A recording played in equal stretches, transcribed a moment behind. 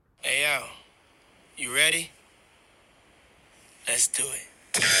Yo, you ready? Let's do it.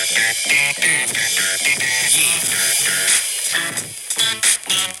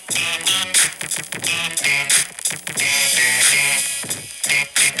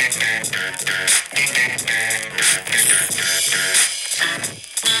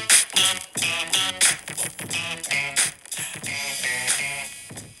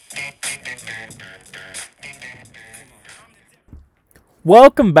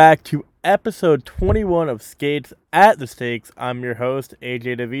 Welcome back to episode 21 of Skates at the Stakes. I'm your host,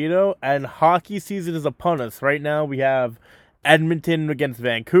 AJ DeVito, and hockey season is upon us. Right now, we have Edmonton against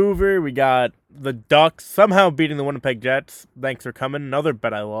Vancouver. We got the Ducks somehow beating the Winnipeg Jets. Thanks for coming. Another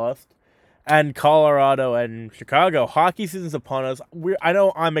bet I lost. And Colorado and Chicago. Hockey season's upon us. I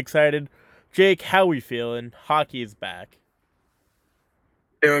know I'm excited. Jake, how we feeling? Hockey is back.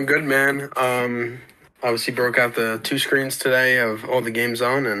 Doing good, man. Obviously broke out the two screens today of all the games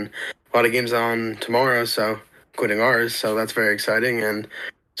on, and a lot of games on tomorrow, so including ours. So that's very exciting, and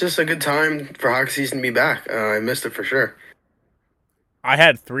just a good time for hockey season to be back. I missed it for sure. I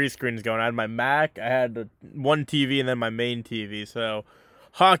had three screens going. I had my Mac, I had one TV, and then my main TV. So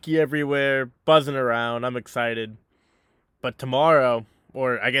hockey everywhere, buzzing around. I'm excited. But tomorrow,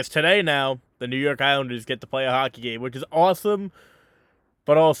 or I guess today now, the New York Islanders get to play a hockey game, which is awesome.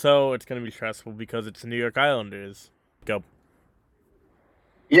 But also, it's going to be stressful because it's the New York Islanders. Go.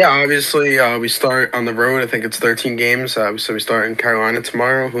 Yeah, obviously, we start on the road. I think it's 13 games. So we start in Carolina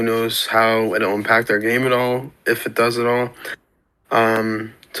tomorrow. Who knows how it'll impact our game at all, if it does at all.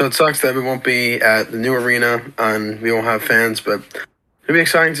 So it sucks that we won't be at the new arena and we won't have fans, but it'll be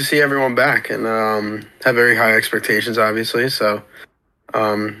exciting to see everyone back and have very high expectations, obviously. So,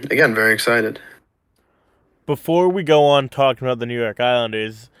 again, very excited. Before we go on talking about the New York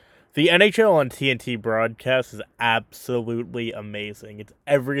Islanders, the NHL on TNT broadcast is absolutely amazing. It's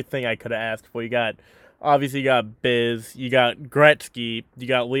everything I could have asked for. Obviously, you got Biz, you got Gretzky, you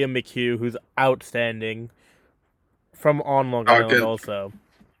got Liam McHugh, who's outstanding from on Long Island also.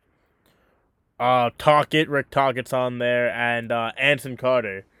 Rick Tockett's on there, and Anson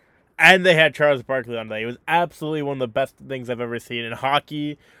Carter. And they had Charles Barkley on there. It was absolutely one of the best things I've ever seen. And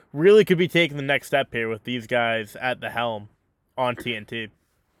hockey really could be taking the next step here with these guys at the helm on TNT.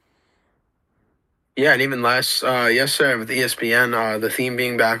 Yeah, and even yesterday with ESPN, the theme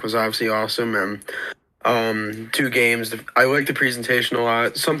being back was obviously awesome. And 2 games, I like the presentation a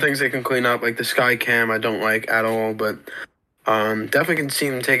lot. Some things they can clean up, like the Sky Cam, I don't like at all, but definitely can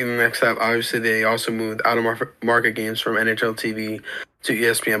see them taking the next step. Obviously, they also moved out of market games from NHL TV to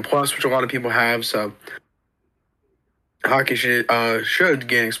ESPN Plus, which a lot of people have. So hockey should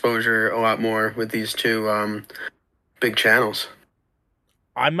gain exposure a lot more with these two big channels.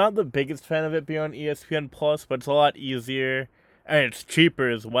 I'm not the biggest fan of it being on ESPN Plus, but it's a lot easier and it's cheaper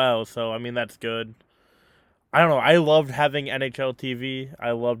as well. So I mean that's good. I don't know. I loved having NHL TV.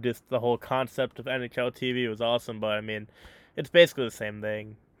 I loved just the whole concept of NHL TV. It was awesome, but I mean, it's basically the same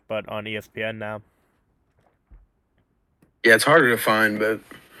thing, but on ESPN now. Yeah, it's harder to find, but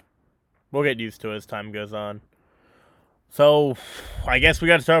we'll get used to it as time goes on. So, I guess we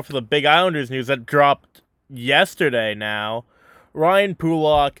got to start with the big Islanders news that dropped yesterday now. Ryan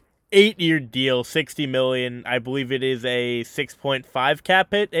Pulock, 8-year deal, $60 million. I believe it is a 6.5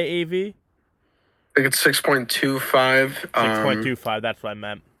 cap hit AAV. I think it's 6.25. 6.25, that's what I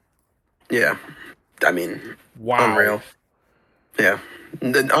meant. Yeah. I mean, wow. Unreal. Yeah.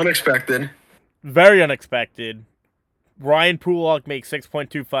 Unexpected. Very unexpected. Ryan Pulock makes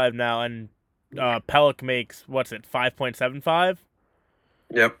 6.25 now, and Pelech makes, 5.75?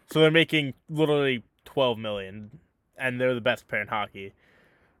 Yep. So they're making literally $12 million, and they're the best pair in hockey.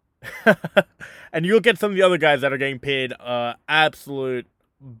 And you look at some of the other guys that are getting paid absolute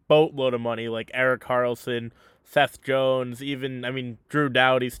boatload of money, like Erik Karlsson, Seth Jones, Drew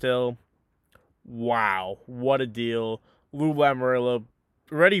Doughty still. Wow, what a deal. Lou Lamoriello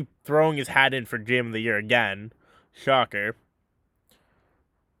already throwing his hat in for GM of the Year again. Shocker.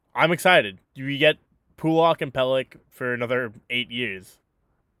 I'm excited. You get Pulock and Pelech for another 8 years.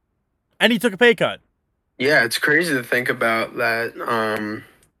 And he took a pay cut. Yeah, it's crazy to think about that.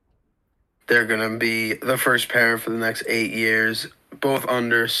 They're going to be the first pair for the next 8 years, both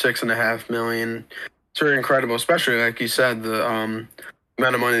under $6.5 million. It's really incredible, especially, like you said, the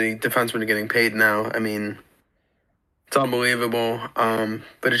amount of money defensemen are getting paid now. I mean, it's unbelievable.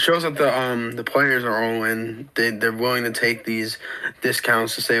 But it shows that the players are all in. They're willing to take these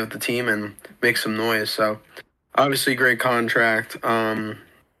discounts to stay with the team and make some noise. So, obviously, great contract.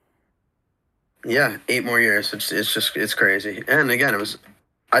 Yeah, 8 more years. It's crazy. And again, it was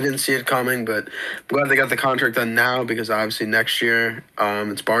I didn't see it coming, but I'm glad they got the contract done now because obviously next year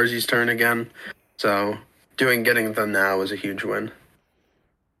it's Barzy's turn again. So getting it done now was a huge win.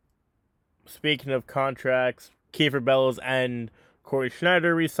 Speaking of contracts, Kiefer Bellows and Corey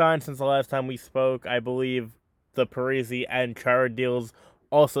Schneider re-signed since the last time we spoke. I believe the Parisi and Chara deals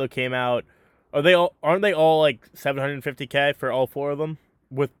also came out. Aren't they all like $750K for all four of them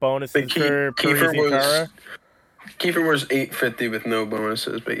with bonuses for Parisi and Chara? Kiefer was $850 with no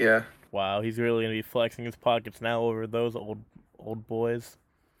bonuses, but yeah. Wow, he's really gonna be flexing his pockets now over those old boys.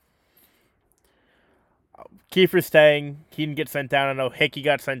 Kiefer's staying. He didn't get sent down. I know Hickey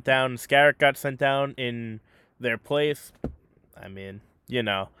got sent down. Scarrick got sent down in their place. I mean,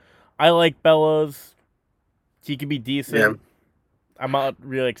 I like Bellows. He could be decent. Yeah. I'm not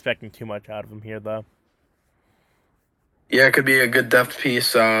really expecting too much out of him here, though. Yeah, it could be a good depth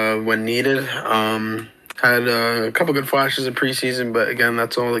piece when needed. Had a couple good flashes in preseason, but again,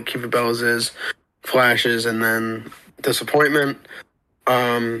 that's all that Kiefer Bellows is. Flashes and then disappointment.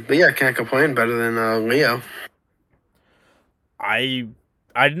 But yeah, can't complain. Better than Leo. I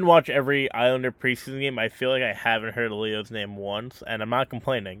didn't watch every Islander preseason game. I feel like I haven't heard Leo's name once, and I'm not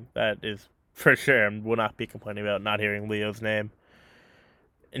complaining. That is for sure. I will not be complaining about not hearing Leo's name.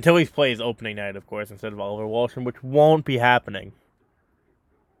 Until he plays opening night, of course, instead of Oliver Wahlstrom, which won't be happening.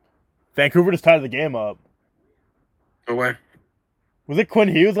 Vancouver just tied the game up. No way. Was it Quinn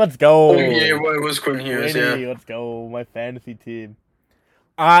Hughes? Let's go. Oh, yeah, it was Quinn Hughes, Quinny, yeah. Let's go. My fantasy team.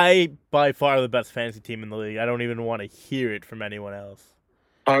 I, by far, the best fantasy team in the league. I don't even want to hear it from anyone else.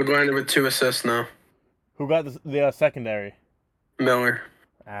 Hoglander with 2 assists now. Who got the secondary? Miller.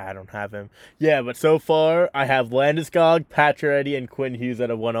 I don't have him. Yeah, but so far, I have Landeskog, Pacioretty, and Quinn Hughes that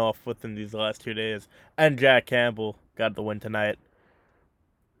have won off within these last 2 days. And Jack Campbell got the win tonight.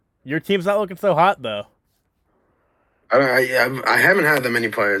 Your team's not looking so hot, though. I haven't had that many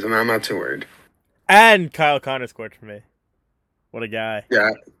players, and I'm not too worried. And Kyle Connor scored for me. What a guy.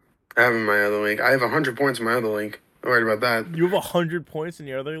 Yeah, I have him in my other league. I have 100 points in my other league. I'm worried about that. You have 100 points in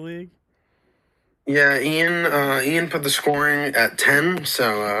your other league? Yeah, Ian put the scoring at 10,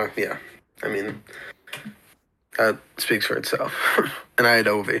 so, yeah. I mean, that speaks for itself. And I had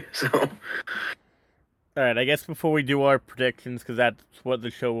Ovi, so... Alright, I guess before we do our predictions, because that's what the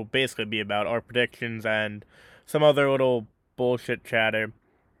show will basically be about, our predictions and some other little bullshit chatter,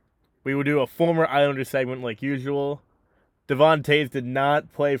 we will do a former Islander segment like usual. Devon Toews did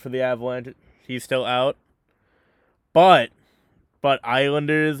not play for the Avalanche. He's still out. But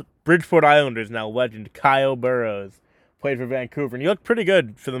Bridgeport Islanders now legend Kyle Burroughs played for Vancouver, and he looked pretty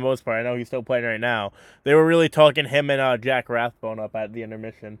good for the most part. I know he's still playing right now. They were really talking him and Jack Rathbone up at the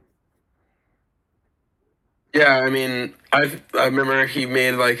intermission. Yeah, I mean, I remember he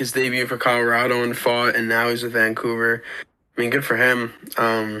made like his debut for Colorado and fought, and now he's with Vancouver. I mean, good for him.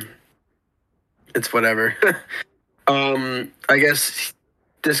 It's whatever. I guess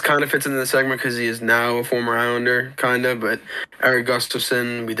this kind of fits into the segment because he is now a former Islander, kind of. But Eric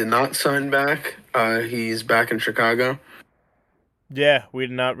Gustafson, we did not sign back. He's back in Chicago. Yeah, we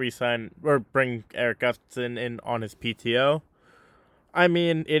did not re-sign or bring Eric Gustafson in on his PTO. I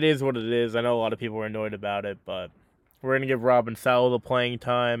mean, it is what it is. I know a lot of people were annoyed about it, but we're going to give Robin Salo the playing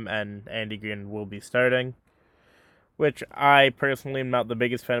time, and Andy Green will be starting. Which I personally am not the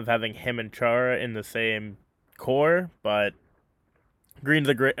biggest fan of having him and Chara in the same core, but Green's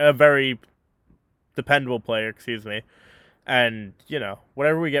a very dependable player, and,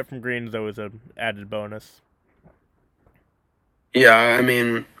 whatever we get from Green is always an added bonus. Yeah, I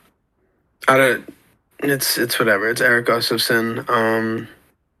mean, it's whatever. It's Eric Gustafson.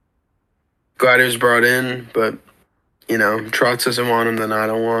 Glad he was brought in, but Trotz doesn't want him, then I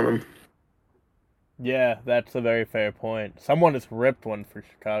don't want him. Yeah, that's a very fair point. Someone just ripped one for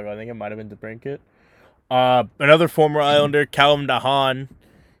Chicago. I think it might have been DeBrincat. Another former Islander, Callum DeHaan.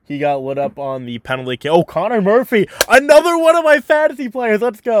 He got lit up on the penalty kill. Oh, Connor Murphy! Another one of my fantasy players!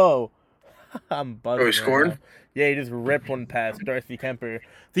 Let's go! I'm buzzing. Oh, he scored? Right now. Yeah, he just ripped one past Darcy Kemper.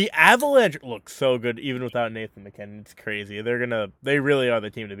 The Avalanche looks so good even without Nathan McKinnon. It's crazy. They really are the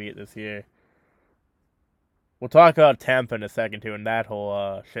team to beat this year. We'll talk about Tampa in a second too, and that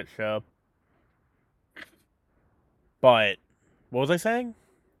whole shit show. But what was I saying?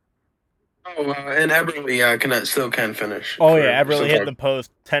 Oh, and Eberle still can finish. Oh yeah, Eberle hit the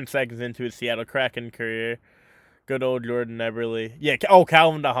post 10 seconds into his Seattle Kraken career. Good old Jordan Eberle. Yeah. Oh,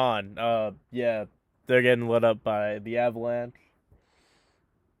 Calvin DeHaan. Yeah, they're getting lit up by the Avalanche.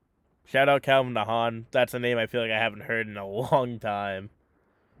 Shout out Calvin DeHaan. That's a name I feel like I haven't heard in a long time.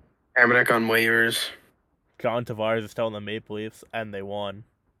 Hamonic on waivers. John Tavares is still in the Maple Leafs, and they won.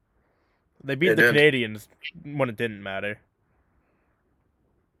 They beat the Canadians when it didn't matter.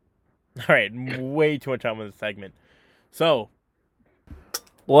 All right, way too much time on this segment. So,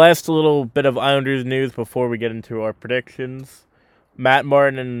 last little bit of Islanders news before we get into our predictions. Matt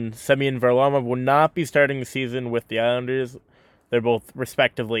Martin and Semyon Varlamov will not be starting the season with the Islanders. They're both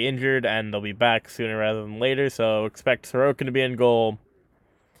respectively injured, and they'll be back sooner rather than later, so expect Sorokin to be in goal,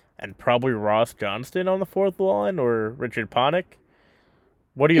 and probably Ross Johnston on the fourth line, or Richard Panik.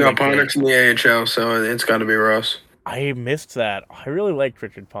 What do you think? Panik's in the AHL, so it's got to be Ross. I missed that. I really liked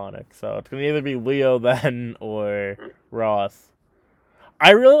Richard Panik, so it's going to either be Leo then or Ross. I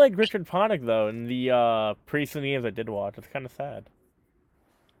really like Richard Panik, though, in the preseason games I did watch. It's kind of sad.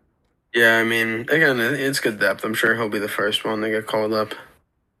 Yeah, I mean, again, it's good depth. I'm sure he'll be the first one to get called up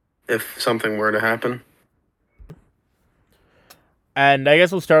if something were to happen. And I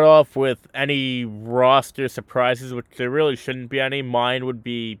guess we'll start off with any roster surprises, which there really shouldn't be any. Mine would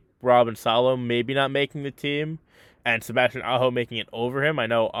be Robin Salo maybe not making the team, and Sebastian Aho making it over him. I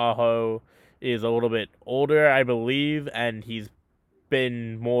know Aho is a little bit older, I believe, and he's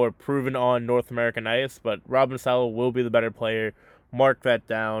been more proven on North American ice, but Robin Salo will be the better player. Mark that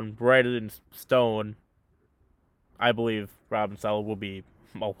down, write it in stone. I believe Robin Salo will be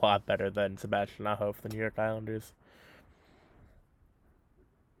a lot better than Sebastian Aho for the New York Islanders.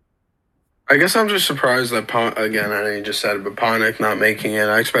 I guess I'm just surprised that again, I know you just said it, but Panik not making it.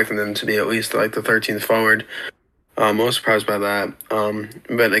 I expected them to be at least like the 13th forward. Most surprised by that.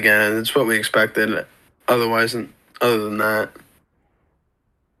 But again, it's what we expected. Otherwise, other than that,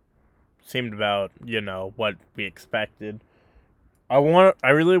 seemed about what we expected. I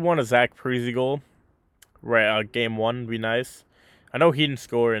really want a Zach Parise goal. Right, game 1 would be nice. I know he didn't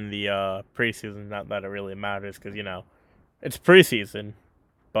score in the preseason. Not that it really matters because it's preseason,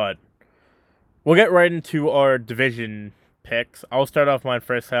 but. We'll get right into our division picks. I'll start off mine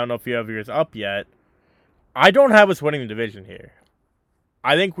first. I don't know if you have yours up yet. I don't have us winning the division here.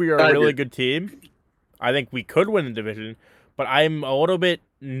 I think we are a really good team. I think we could win the division, but I'm a little bit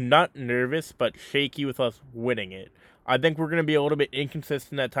not nervous, but shaky with us winning it. I think we're going to be a little bit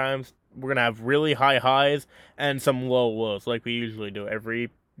inconsistent at times. We're going to have really high highs and some low lows like we usually do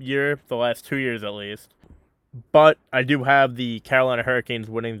every year, the last 2 years at least. But I do have the Carolina Hurricanes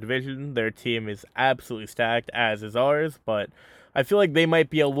winning the division. Their team is absolutely stacked, as is ours. But I feel like they might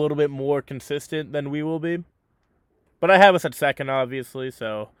be a little bit more consistent than we will be. But I have us at second, obviously.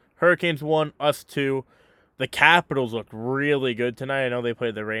 So Hurricanes 1, us 2. The Capitals look really good tonight. I know they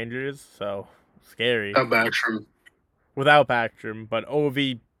played the Rangers, so scary. Without Backstrom. But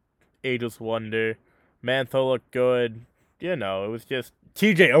Ovi, Ageless Wonder. Mantha looked good. It was just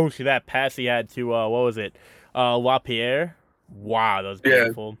TJ Oshie, that pass he had to, what was it? LaPierre. Wow, that was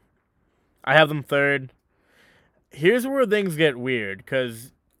beautiful. Yeah. I have them third. Here's where things get weird,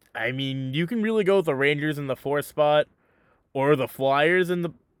 because, you can really go with the Rangers in the 4th spot, or the Flyers in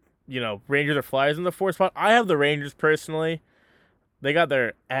the, Rangers or Flyers in the 4th spot. I have the Rangers, personally. They got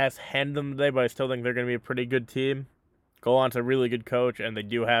their ass handed them today, but I still think they're going to be a pretty good team. Golan's a really good coach, and they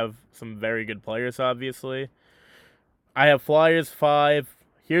do have some very good players, obviously. I have Flyers 5.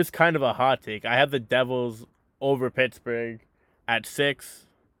 Here's kind of a hot take. I have the Devils over Pittsburgh at 6,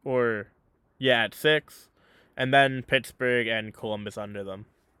 at 6, and then Pittsburgh and Columbus under them.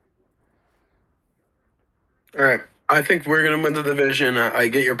 All right. I think we're going to win the division. I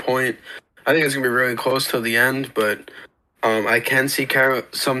get your point. I think it's going to be really close till the end, but I can see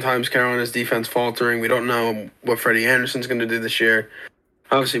sometimes Carolina's defense faltering. We don't know what Freddie Anderson's going to do this year.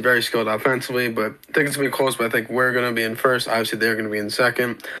 Obviously very skilled offensively, but I think it's going to be close, but I think we're going to be in first. Obviously, they're going to be in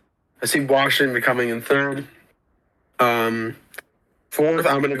second. I see Washington becoming in third. Fourth,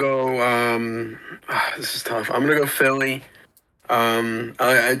 I'm going to go, this is tough. I'm going to go Philly.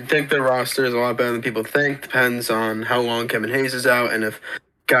 I think their roster is a lot better than people think. Depends on how long Kevin Hayes is out and if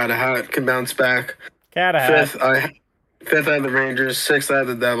Gadahat can bounce back. Fifth, I have the Rangers. Sixth, I have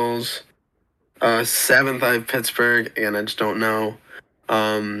the Devils. Seventh, I have Pittsburgh, and I just don't know.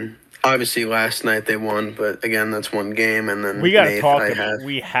 Obviously, last night they won, but again, that's one game, and then we have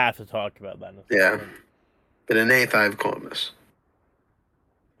to talk about that. Yeah, but in eighth, I have Columbus.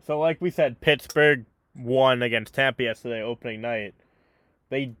 So, like we said, Pittsburgh won against Tampa yesterday, opening night.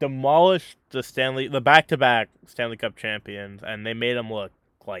 They demolished the back-to-back Stanley Cup champions, and they made them look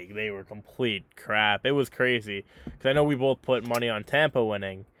like they were complete crap. It was crazy because I know we both put money on Tampa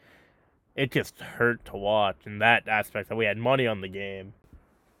winning. It just hurt to watch in that aspect that we had money on the game.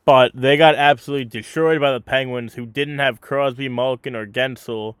 But they got absolutely destroyed by the Penguins, who didn't have Crosby, Malkin, or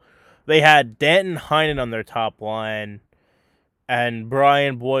Gensel. They had Danton Heinen on their top line, and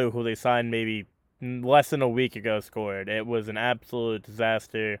Brian Boyle, who they signed maybe less than a week ago, scored. It was an absolute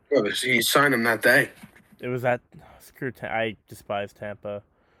disaster. Well, he signed him that day. It was that... I despise Tampa.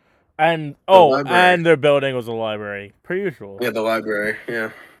 And The library. and their building was a library, per usual. Yeah, the library.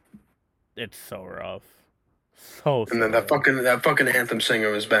 Yeah. It's so rough, so And then rough. that fucking anthem singer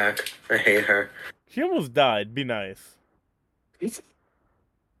was back. I hate her. She almost died. Be nice.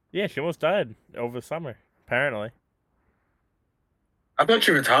 Yeah, she almost died over the summer. Apparently, I thought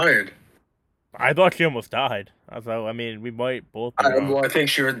she retired. I thought she almost died. So I mean, we might both be wrong. Well, I think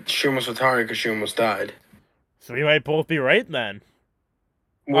she almost retired because she almost died. So we might both be right then.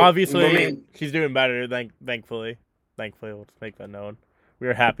 Well, Obviously, I mean, she's doing better. Thankfully, let's make that known. We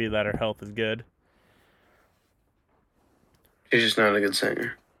are happy that her health is good. she's just not a good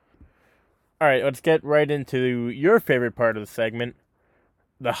singer. All right, let's get right into your favorite part of the segment,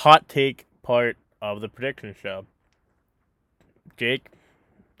 the hot take part of the prediction show. Jake,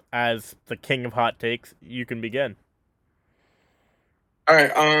 as the king of hot takes, you can begin. All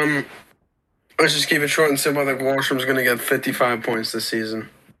right. Let's just keep it short and simple. I think Washroom's gonna get 55 points this season.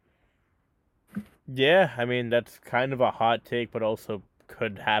 Yeah, I mean, that's kind of a hot take, but also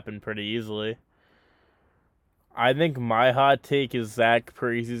could happen pretty easily. I think my hot take is Zach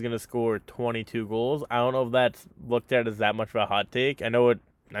Parisi's going to score 22 goals. I don't know if that's looked at as that much of a hot take. I know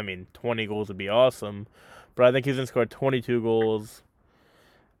 20 goals would be awesome, but I think he's going to score 22 goals.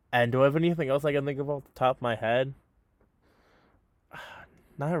 And do I have anything else I can think of off the top of my head?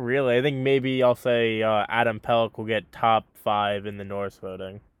 Not really. I think maybe I'll say Adam Pelech will get top 5 in the Norris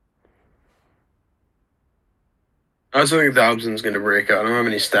voting. I also think Dobson's gonna break out. I don't have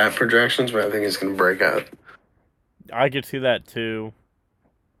any stat projections, but I think he's gonna break out. I could see that too.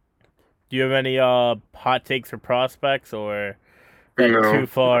 Do you have any hot takes for prospects, or that's No. too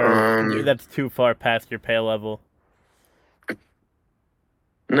far? That's too far past your pay level.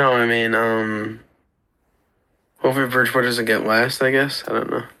 No, I mean, hopefully Bridgeport doesn't get last. I guess I don't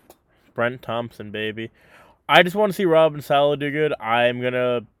know. Brent Thompson, baby. I just want to see Robin Salo do good. I'm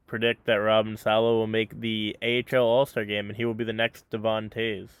gonna predict that Robin Salo will make the AHL All-Star game, and he will be the next Devon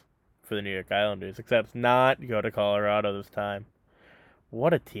Toews for the New York Islanders. Except not go to Colorado this time.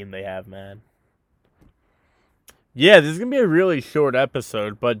 What a team they have, man. Yeah, this is gonna be a really short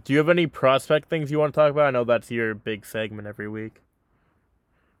episode. But do you have any prospect things you want to talk about? I know that's your big segment every week.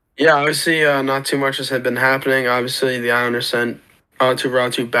 Yeah, obviously, not too much has had been happening. Obviously, the Islanders sent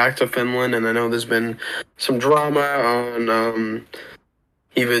Ratu back to Finland, and I know there's been some drama on.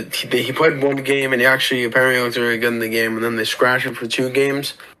 He played one game, and he actually apparently looked really good in the game, and then they scratched him for 2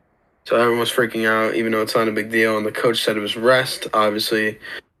 games. So everyone was freaking out, even though it's not a big deal. And the coach said it was rest. Obviously,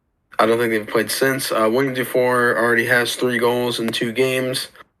 I don't think they've played since. William Dufour already has 3 goals in 2 games.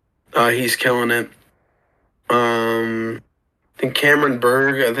 He's killing it. I think Cameron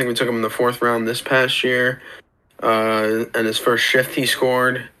Berg, I think we took him in the 4th round this past year. And his first shift he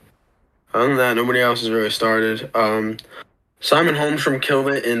scored. Other than that, nobody else has really started. Simon Holmstrom killed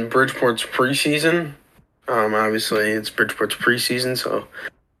it in Bridgeport's preseason. Obviously, it's Bridgeport's preseason, so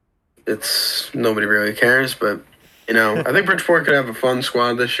it's nobody really cares. But I think Bridgeport could have a fun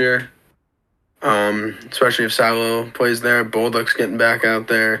squad this year. Especially if Salo plays there. Bolduc's getting back out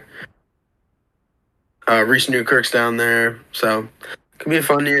there. Reese Newkirk's down there, so it could be a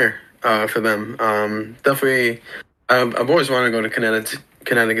fun year for them. Definitely, I've always wanted to go to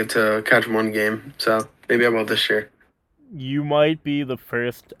Connecticut to catch one game, so maybe I will this year. You might be the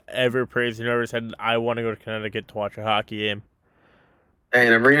first ever person who ever said, I want to go to Connecticut to watch a hockey game. Hey,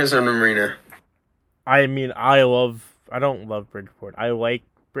 an arena's an arena. I mean, I don't love Bridgeport. I like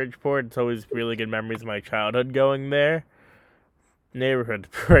Bridgeport. It's always really good memories of my childhood going there. Neighborhood's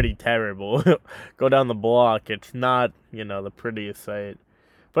pretty terrible. Go down the block. It's not, the prettiest sight.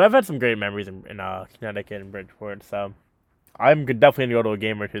 But I've had some great memories in Connecticut and Bridgeport, so I'm definitely going to go to a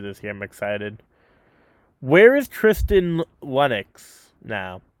game or two this year. I'm excited. Where is Tristan Lennox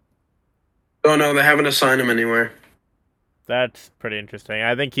now? Oh, no, they haven't assigned him anywhere. That's pretty interesting.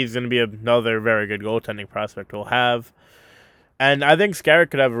 I think he's going to be another very good goaltending prospect we'll have. And I think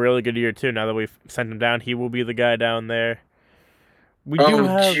Scarrett could have a really good year, too. Now that we've sent him down, he will be the guy down there. We do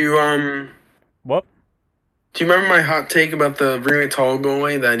have... What? Do you remember my hot take about the really tall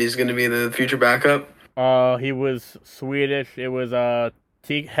goalie, that he's going to be the future backup? He was Swedish. It was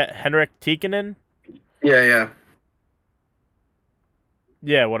Henrik Tikkanen? Yeah.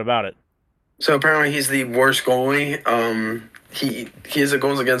 Yeah, what about it? So apparently he's the worst goalie. He has a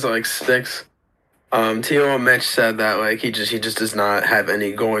goals against like 6. Theo and Mitch said that he just does not have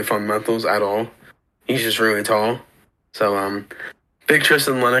any goalie fundamentals at all. He's just really tall. So big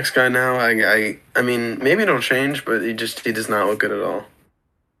Tristan Lennox guy now. I mean maybe it'll change, but he does not look good at all.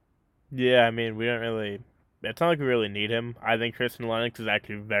 Yeah, we don't really. It's not like we really need him. I think Tristan Lennox is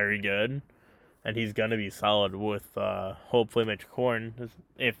actually very good. and he's gonna be solid with hopefully Mitch Korn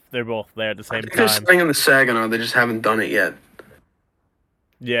if they're both there at the I same think they're time. staying in the Saginaw. They just haven't done it yet.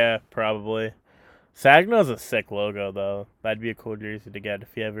 Yeah, probably. Saginaw's a sick logo though. That'd be a cool jersey to get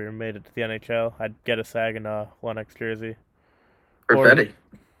if he ever made it to the NHL. I'd get a Saginaw Lennox jersey. Perfetti.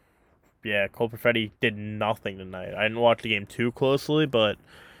 Yeah, Cole Perfetti did nothing tonight. I didn't watch the game too closely, but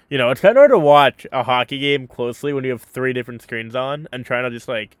you know, it's kind of hard to watch a hockey game closely when you have 3 different screens on and trying to just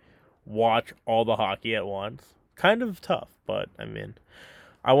like watch all the hockey at once. Kind of tough, but I mean,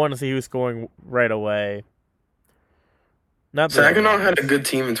 I want to see who's scoring right away. Not that Saginaw had a good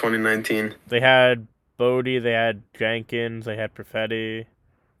team in 2019. they had Bodie, they had Jenkins, they had Perfetti.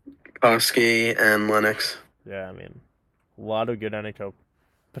 Koski and Lennox. Yeah, I mean, a lot of good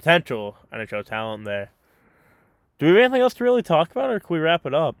potential NHL talent there. Do we have anything else to really talk about, or can we wrap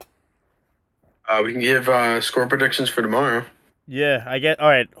it up? We can give score predictions for tomorrow. Yeah, I get. All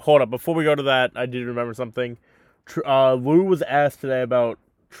right, hold up. Before we go to that, I did remember something. Lou was asked today about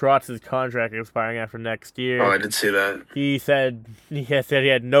Trotz's contract expiring after next year. Oh, I did see that. He said he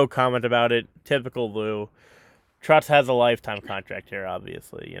had no comment about it. Typical Lou. Trotz has a lifetime contract here,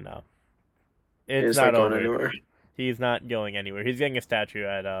 obviously. You know, it's He's not not going over. anywhere. He's not going anywhere. He's getting a statue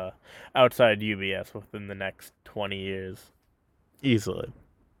at outside UBS within the next 20 years, easily.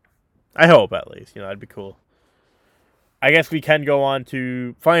 I hope at least. You know, that'd be cool. I guess we can go on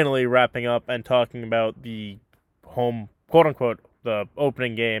to finally wrapping up and talking about the home, quote unquote, the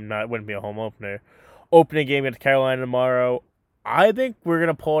opening game. Not, it wouldn't be a home opener. Opening game against Carolina tomorrow. I think we're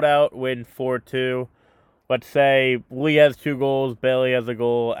going to pull it out, win 4-2. Let's say Lee has 2 goals, Bailey has a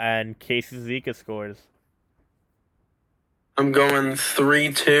goal, and Casey Zika scores. I'm going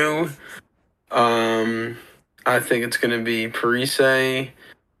 3-2. I think it's going to be Parise,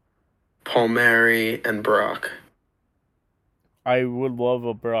 Palmieri, and Brock. I would love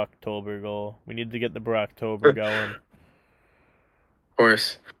a Brocktober goal. We need to get the Brocktober going. Of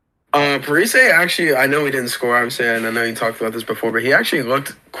course. Parise actually, I know he didn't score, obviously, and I know you talked about this before, but he actually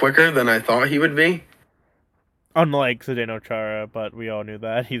looked quicker than I thought he would be. Unlike Zdeno Chara, but we all knew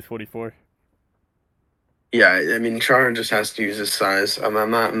that. He's 44. Yeah, I mean, Chara just has to use his size. I'm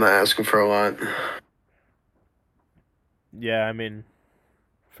not asking for a lot. Yeah, I mean,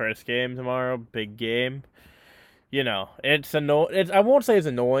 first game tomorrow, big game. You know, it's I won't say it's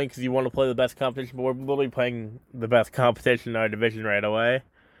annoying because you want to play the best competition, but we're literally playing the best competition in our division right away.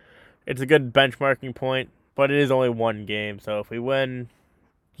 It's a good benchmarking point, but it is only one game, so if we win,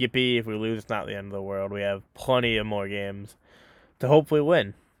 yippee. If we lose, it's not the end of the world. We have plenty of more games to hopefully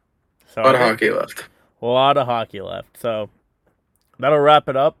win. So A lot of hockey left. A lot of hockey left. So that'll wrap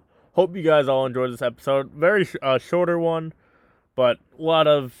it up. Hope you guys all enjoyed this episode. Very shorter one, but a lot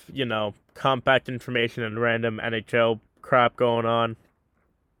of, you know, compact information and random NHL crap going on.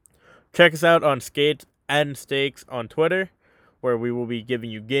 Check us out on Skates and Stakes on Twitter, where we will be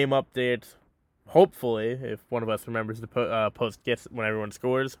giving you game updates. Hopefully, if one of us remembers to post gifts when everyone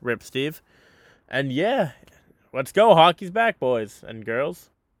scores. Rip Steve. And yeah, let's go. Hockey's back, boys and girls.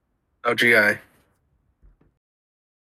 OGI.